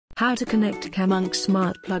How to connect Kamonk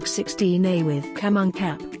Smart Plug 16A with Kamonk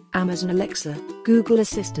App, Amazon Alexa, Google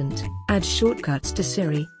Assistant. Add shortcuts to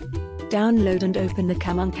Siri. Download and open the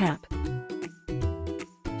Kamonk App.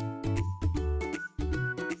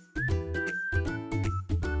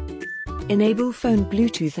 Enable phone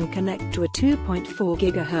Bluetooth and connect to a 2.4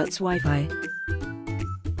 GHz Wi-Fi.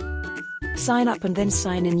 Sign up and then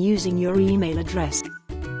sign in using your email address.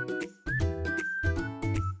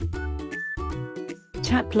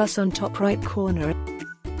 Tap plus on top right corner.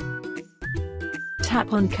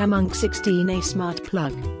 Tap on Kamonk 16A Smart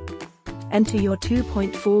Plug. Enter your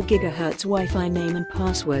 2.4 GHz Wi-Fi name and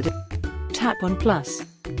password. Tap on plus.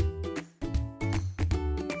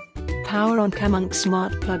 Power on Kamonk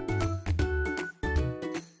Smart Plug.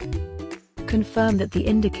 Confirm that the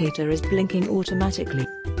indicator is blinking automatically.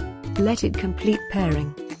 Let it complete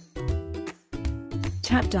pairing.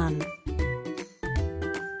 Tap done.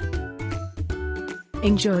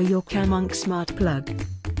 Enjoy your Kamonk Smart Plug.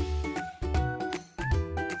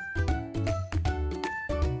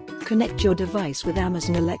 Connect your device with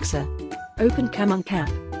Amazon Alexa. Open Kamonk App.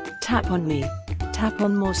 Tap on Me. Tap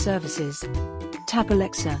on More Services. Tap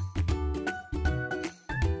Alexa.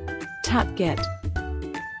 Tap Get.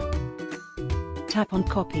 Tap on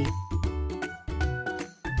Copy.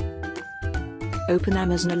 Open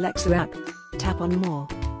Amazon Alexa app. Tap on More.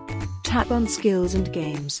 Tap on Skills and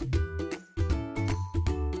Games.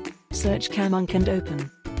 Search Kamonk and open.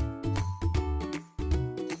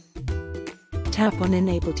 Tap on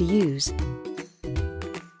Enable to use.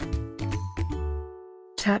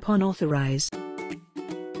 Tap on Authorize.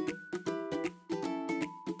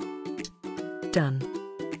 Done.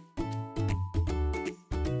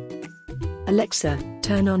 Alexa,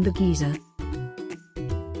 turn on the geyser.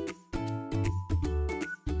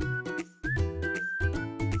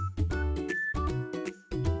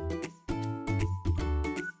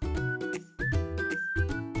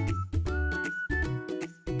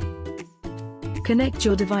 Connect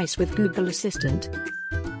your device with Google Assistant.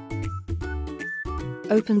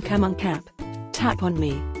 Open Kamonk App. Tap on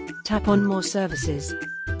Me. Tap on More Services.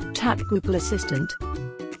 Tap Google Assistant.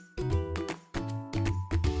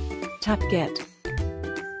 Tap Get.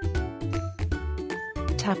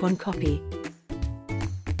 Tap on Copy.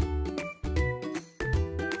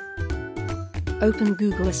 Open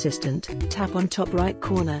Google Assistant. Tap on top right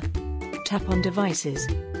corner. Tap on Devices.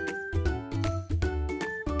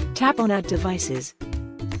 Tap on Add Devices.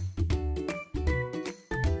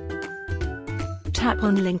 Tap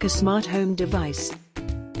on Link a smart home device.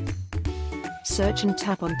 Search and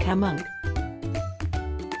tap on Kamonk.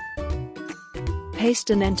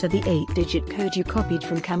 Paste and enter the 8-digit code you copied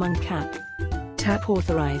from Kamonk App. Tap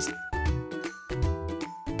Authorize.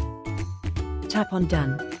 Tap on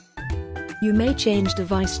Done. You may change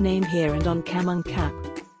device name here and on Kamonk App.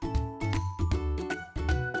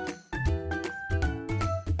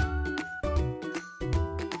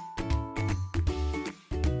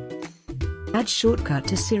 Add shortcut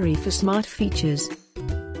to Siri for smart features.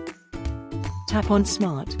 Tap on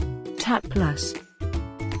Smart. Tap plus.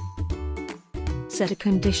 Set a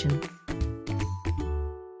condition.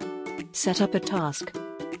 Set up a task.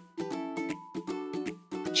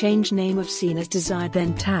 Change name of scene as desired,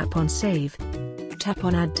 then tap on Save. Tap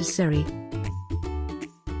on Add to Siri.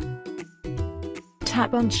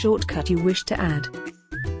 Tap on shortcut you wish to add.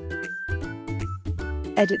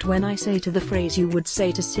 Edit when I say to the phrase you would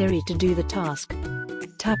say to Siri to do the task.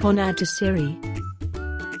 Tap on Add to Siri.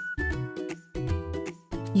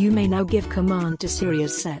 You may now give command to Siri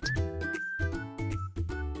as set.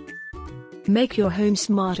 Make your home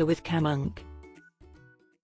smarter with Kamonk.